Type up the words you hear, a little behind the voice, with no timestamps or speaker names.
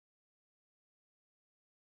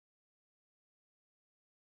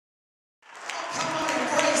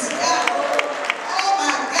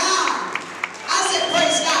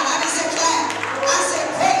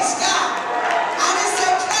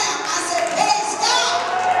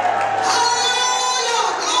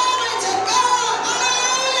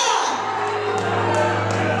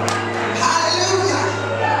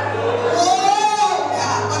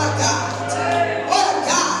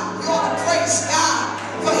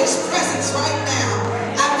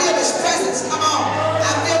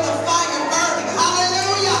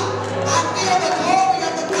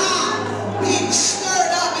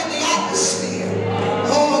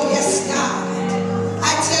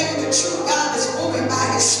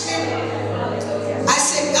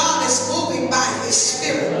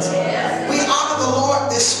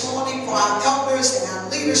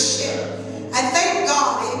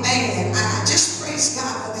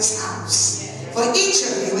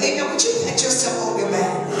Amen. Would you pat yourself on your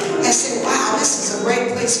back and say, wow, this is a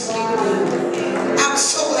great place for me to be. I'm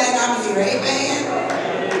so glad I'm here. Amen.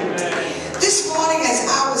 This morning as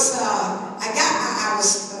I was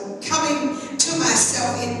coming to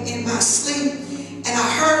myself in my sleep, and I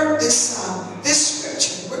heard this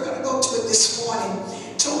scripture. We're going to go to it this morning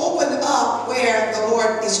to open up where the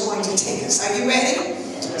Lord is going to take us. Are you ready?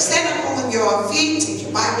 Stand up on your feet, take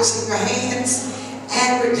your Bibles in your hands,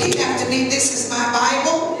 and repeat after me. This is my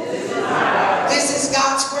Bible. This is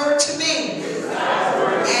God's word to me.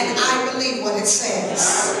 And I believe what it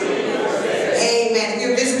says. Amen. If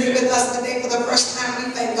you're visiting with us today for the first time,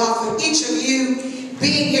 we thank God for each of you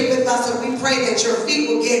being here with us, and we pray that your feet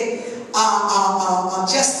will get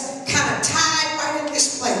just kind of tied right in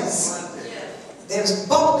this place. There's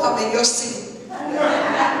bubble gum in your seat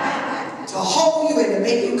to hold you and to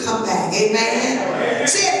make you come back. Amen.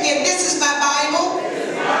 Say it again. This is my Bible,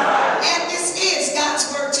 and this is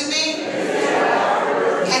God's word to me,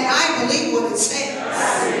 and I believe what it says.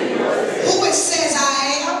 Who it says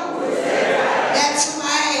I am, that's who I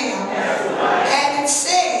am. And it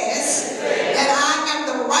says that I am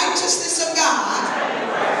the righteousness of God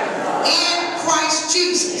in Christ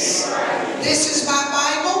Jesus. This is my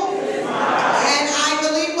Bible, and I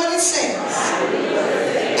believe what it says.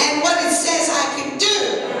 And what it says I can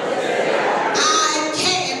do, I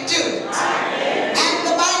can do it. And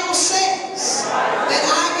the Bible says that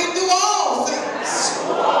I can do all things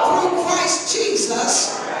through Christ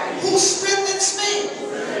Jesus who strengthens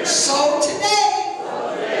me. So today,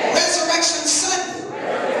 Resurrection Sunday,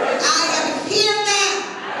 I am here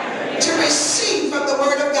now to receive from the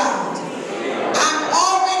Word of God. I'm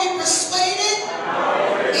already persuaded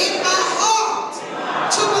in my heart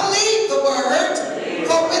to believe the Word,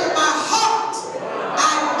 for with my heart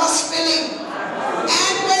I must believe.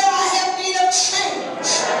 And where I have need of change,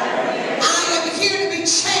 I am here to be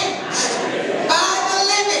changed by the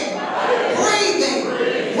living, breathing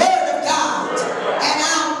Word of God. And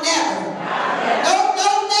I'll never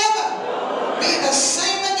be the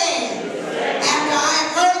same again after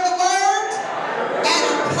I've heard the Word and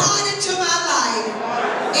applied it to my life.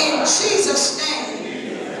 In Jesus' name,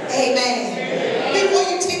 amen. Before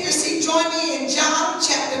you take your seat, join me in John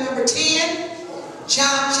chapter number 10.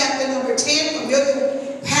 John chapter number 10,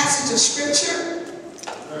 familiar passage of Scripture.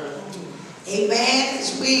 Amen.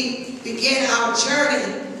 As we begin our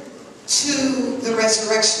journey to the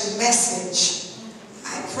resurrection message,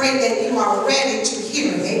 I pray that you are ready to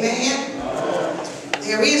hear it. Amen.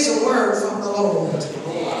 There is a word from the Lord.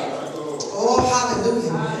 Oh,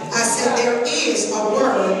 hallelujah. I said there is a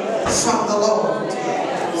word from the Lord.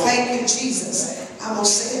 Thank you, Jesus. I'm going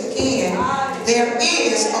to say it again. There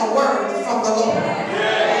is a word from the Lord.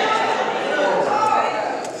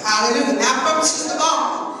 Hallelujah. Not from Sister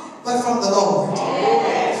Vaughn, but from the Lord.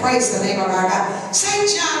 Praise the name of our God. St.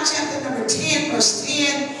 John chapter number 10, verse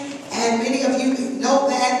 10. And many of you know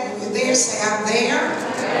that. When you're there, say, I'm there.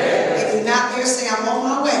 If you're not there, say, I'm on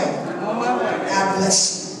my way. God bless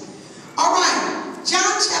you. All right.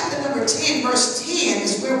 John chapter number 10, verse 10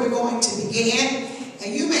 is where we're going to begin.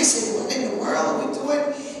 And you may say, what in the world are we doing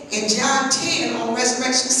in John 10 on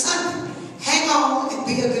Resurrection Sunday? Hang on and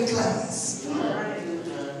be a good class.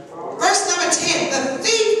 Verse number 10, the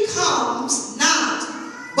thief comes not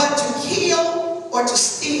but to kill or to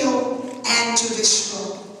steal and to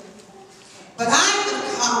destroy. But I have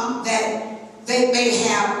come that they may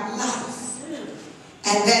have life,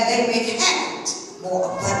 and that they may have it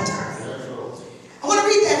more abundantly. I want to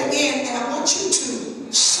read that again, and I want you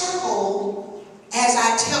to circle as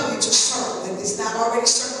I tell you to circle, if it's not already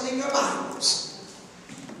circled in your Bibles.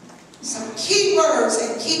 Some key words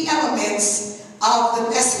and key elements of the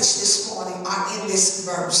message this morning are in this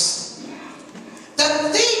verse. The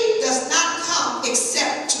thief does not come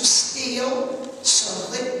except to steal,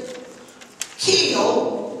 circle it,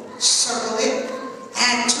 kill, circle it,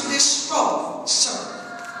 and to destroy, circle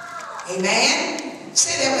it. Amen?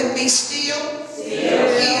 Say that with me. Steal,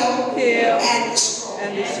 kill, and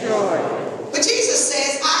destroy. But Jesus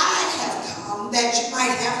says, I have come that you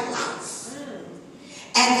might have life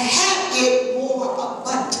and have it more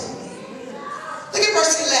abundantly. Look at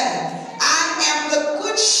verse 11. I am the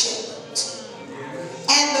good shepherd,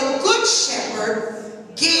 and the good shepherd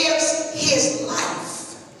gives his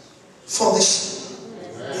life for the sheep.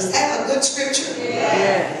 Is that a good scripture?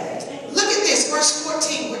 Yeah. Look at this, verse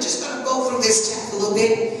 14. We're just going to go through this chapter a little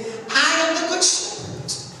bit. I am the good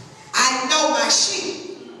shepherd. I know my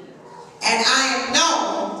sheep, and I am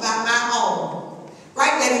known by my own.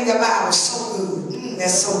 Write that in your Bible. So good.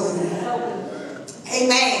 That's so good.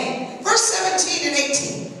 Amen. Verse 17 and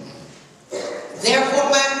 18. Therefore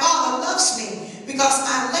my Father loves me, because because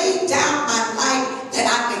I laid down my life that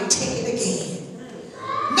I may take it again.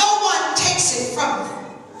 No one takes it from me,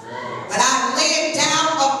 but I lay it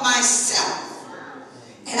down of myself.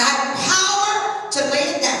 And I have power to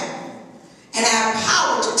lay it down, and I have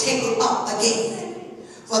power to take it up again.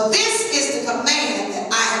 For this is the command that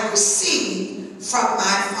I have received from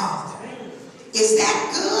my Father. Is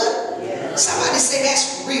that good? Yeah. Somebody say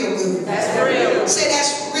that's real good. That's real. Say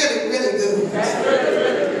that's really, really good. That's really,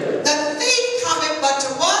 really good. The thief cometh but to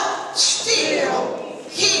what? Steal,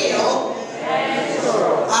 kill, and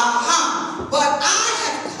destroy. But I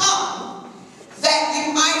have come that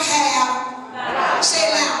you might have, say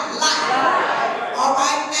it loud, life. All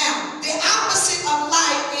right, now, the opposite of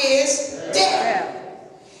life is death.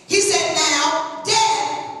 He said now,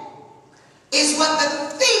 death is what the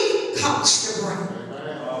thief comes to bring.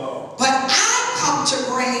 But I come to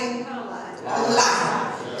bring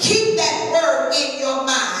life. Keep that word in your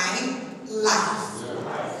mind, life.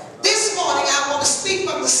 This morning I want to speak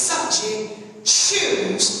from the subject,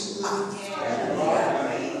 choose life.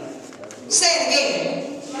 Say it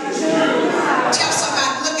again. Tell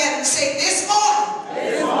somebody, look at it and say, this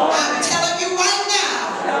morning, I'm telling you right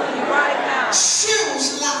now,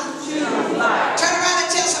 choose life. Turn around and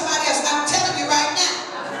tell somebody else, I'm telling you right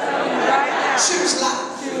now, choose life.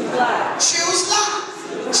 Choose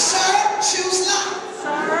life. Sir, choose life.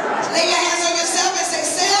 Lay your hands on yourself and say,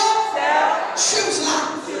 self, choose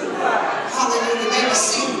life. Hallelujah. May we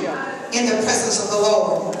see in the presence of the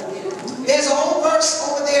Lord. There's an old verse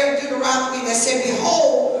over there in Deuteronomy that said,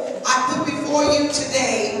 behold, I put before you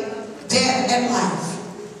today death and life.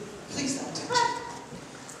 Please don't touch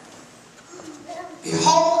it.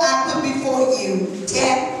 Behold, I put before you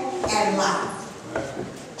death and life.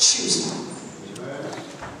 Choose life.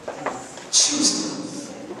 Choose life.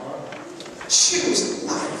 Choose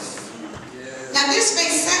life. Now this may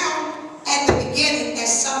sound at the beginning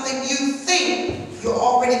as something you think you're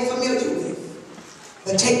already familiar with,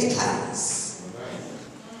 but take the class.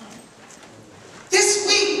 This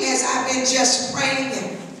week, as I've been just praying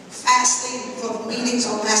and fasting for meetings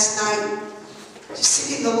on last night, just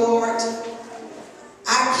seeking the Lord,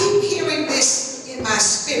 I keep hearing this in my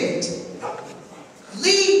spirit.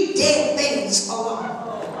 Leave dead things alone.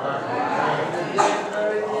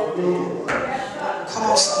 Come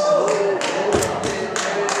on, somebody.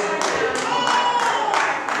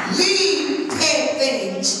 Leave dead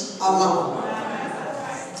things alone.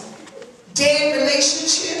 Dead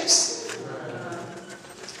relationships,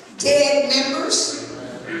 dead members,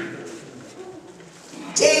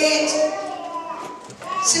 dead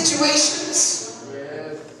situations.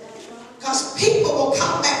 Because people will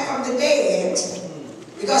come back from the dead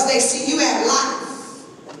because they see you have life.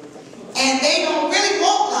 And they don't really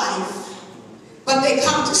want life, but they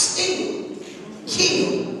come to steal,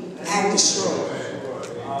 kill, and destroy.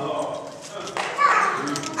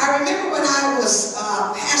 I remember when I was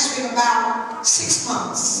pastoring about 6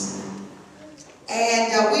 months,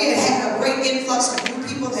 and we had a great influx of new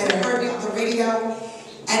people that had heard me on the radio,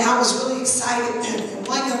 and I was really excited. And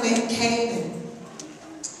one young man came, and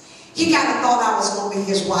he kind of thought I was going to be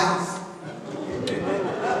his wife.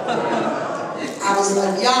 I was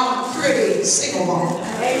a young, pretty, single woman.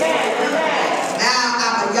 Now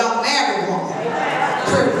I'm a young, married woman.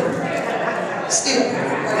 Pretty. Still pretty.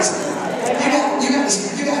 Praise God.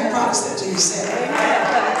 You got to promise that to yourself.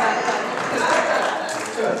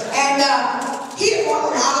 And he had brought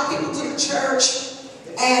a lot of people to the church,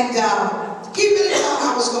 and he really thought I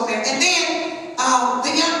was going to marry. And then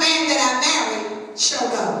the young man that I married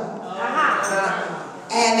showed up.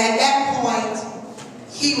 And at that point,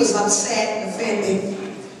 he was upset and offended.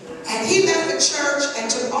 And he left the church and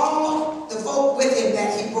took all the folk with him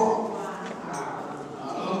that he brought.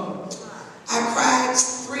 I cried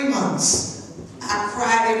 3 months. I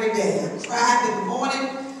cried every day. I cried in the morning,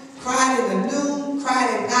 cried in the noon, cried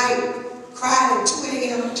at night, cried at 2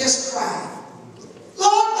 a.m., just cried.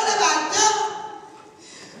 Lord, what have I done?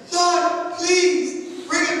 Lord, please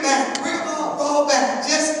bring it back. Bring it all back.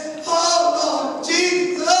 Just, oh, Lord,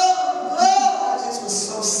 Jesus. I just was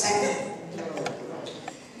so sad.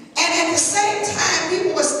 And at the same time,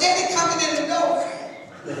 people were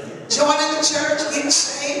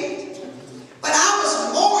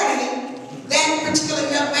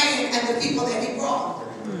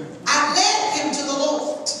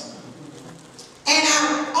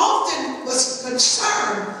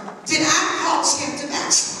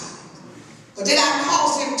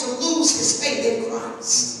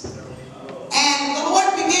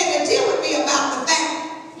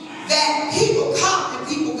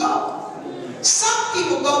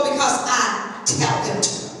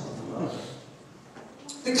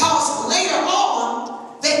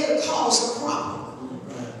cause a problem.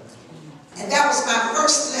 And that was my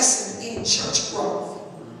first lesson in church growth.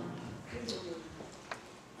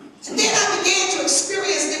 And then I began to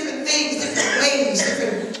experience different things, different ways,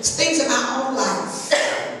 different things in my own life.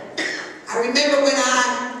 I remember when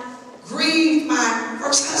I grieved my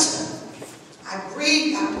first husband. I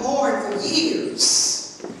mourned for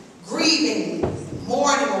years, grieving,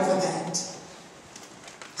 mourning over that.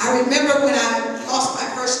 I remember when I lost my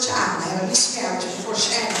first child. I had a miscarriage before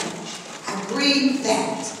Shannon. I grieved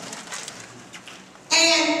that.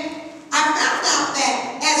 And I found out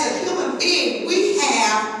that as a human being, we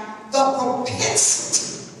have the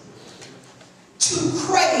propensity to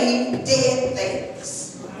crave dead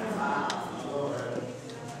things.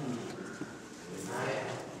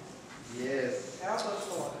 Yes.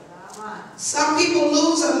 Some people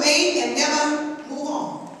lose a mate and never move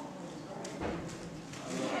on.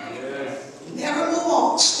 Never move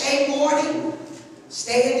on. Stay mourning.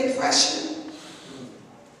 Stay in depression.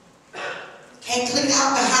 Can't clean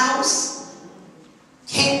out the house.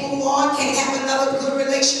 Can't move on. Can't have another good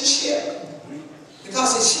relationship.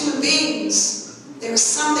 Because as human beings, there is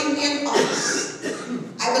something in us.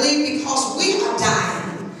 I believe because we are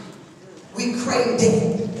dying, we crave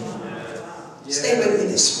death. Stay with me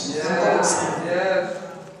this one.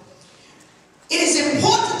 It is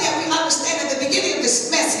important that we understand at the beginning of this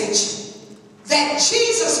message that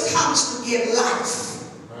Jesus comes to give life.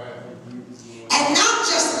 And not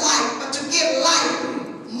just life, but to give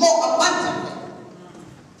life more abundantly.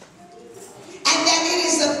 And that it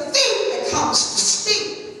is the thief that comes to steal,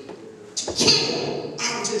 to kill,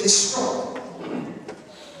 and to destroy.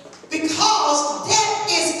 Because death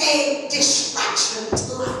is a distraction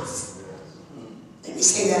to life. Let me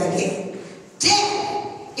say that again.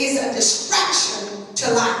 Death is a distraction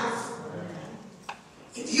to life.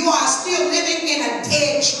 If you are still living in a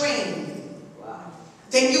dead dream,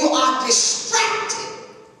 then you are distracted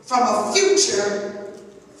from a future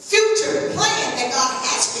plan that God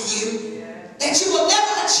has for you that you will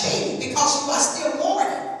never achieve because you are still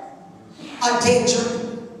mourning a dead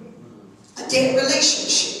dream, a dead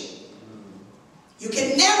relationship. You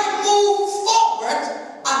can never move forward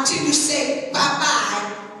until you say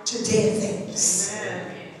bye-bye to dead things.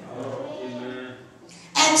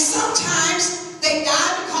 And sometimes they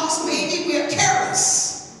die because maybe we're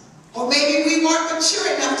careless. Or maybe we weren't mature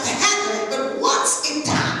enough to handle it. But once it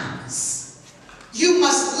dies, you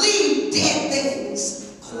must leave dead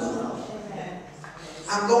things alone.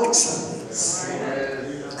 I'm going someplace.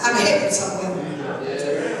 I'm headed somewhere.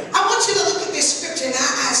 I want you to look at this scripture. And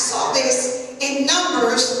I saw this in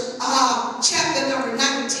Numbers chapter number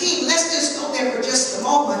 19. Let's just go there for just a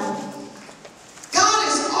moment. God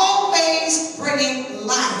is always bringing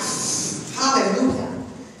life. Hallelujah.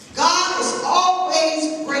 God is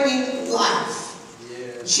always bringing life.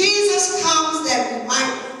 Yeah. Jesus comes that we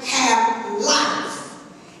might have life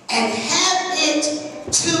and have it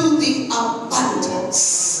to the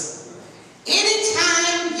abundance.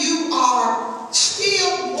 Anytime you are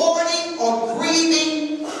still mourning or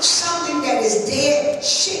grieving something that is dead,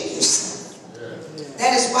 shake yourself.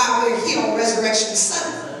 That is why we're here on Resurrection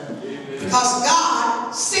Sunday. Because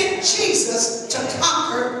God sent Jesus to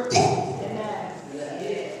conquer death.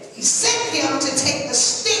 He sent him to take the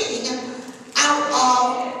sting out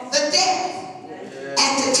of the death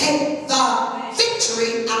and to take the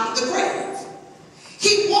victory out of the grave.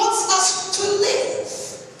 He wants us to live.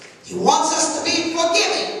 He wants us to be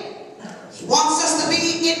forgiving. He wants us to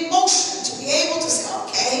be in motion, to be able to say,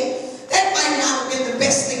 okay, that might not have been the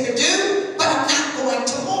best thing to do, but I'm not going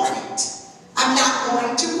to mourn it. I'm not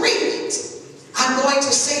going to grieve it. I'm going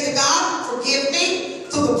to say to God, forgive me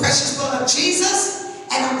through the precious blood of Jesus,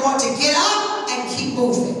 and I'm going to get up and keep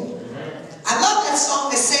moving. I love that song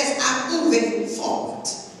that says, I'm moving forward.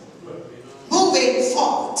 Moving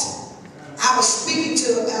forward. I was speaking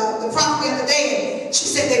to the prophet the other day, and she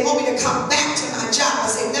said, they want me to come back to my job. I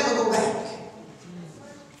said, never go back.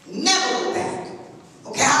 Never go back.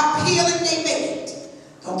 Don't care how appealing they make it.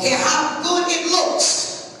 Don't care how good it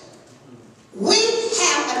looks. We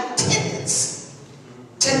have a tendency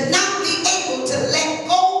to not be able to let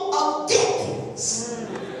go of dead things,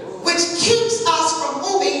 which keeps us from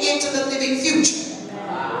moving into the living future.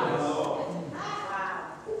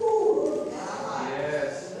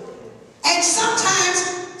 And sometimes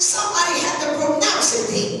somebody had to pronounce it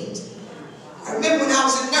dead. I remember when I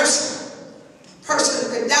was in nursing, a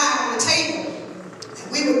person would die on the table,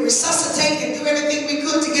 and we would resuscitate and do everything we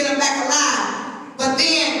could to get them back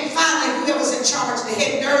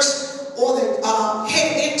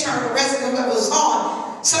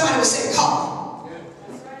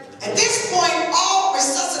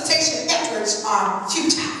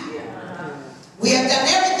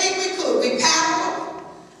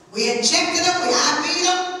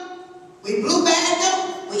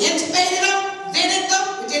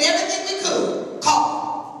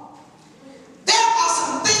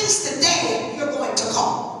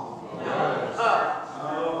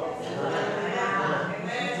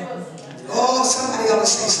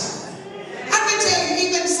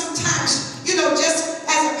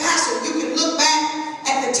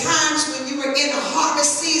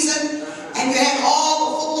and you had all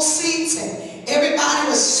the full seats, and everybody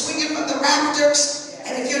was swinging from the rafters.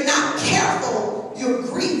 And if you're not careful, you'll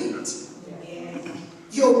grieve it.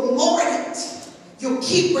 You'll mourn it. You'll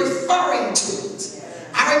keep referring to it.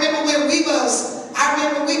 I remember where we was. I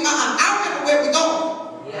remember where we going.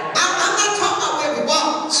 I'm not talking about where we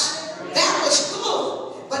was. That was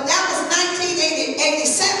good. But that was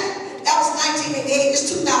 1987. That was 1988. It's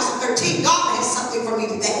 2013. God has something for me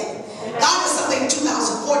today. God has something in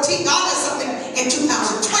 2014. God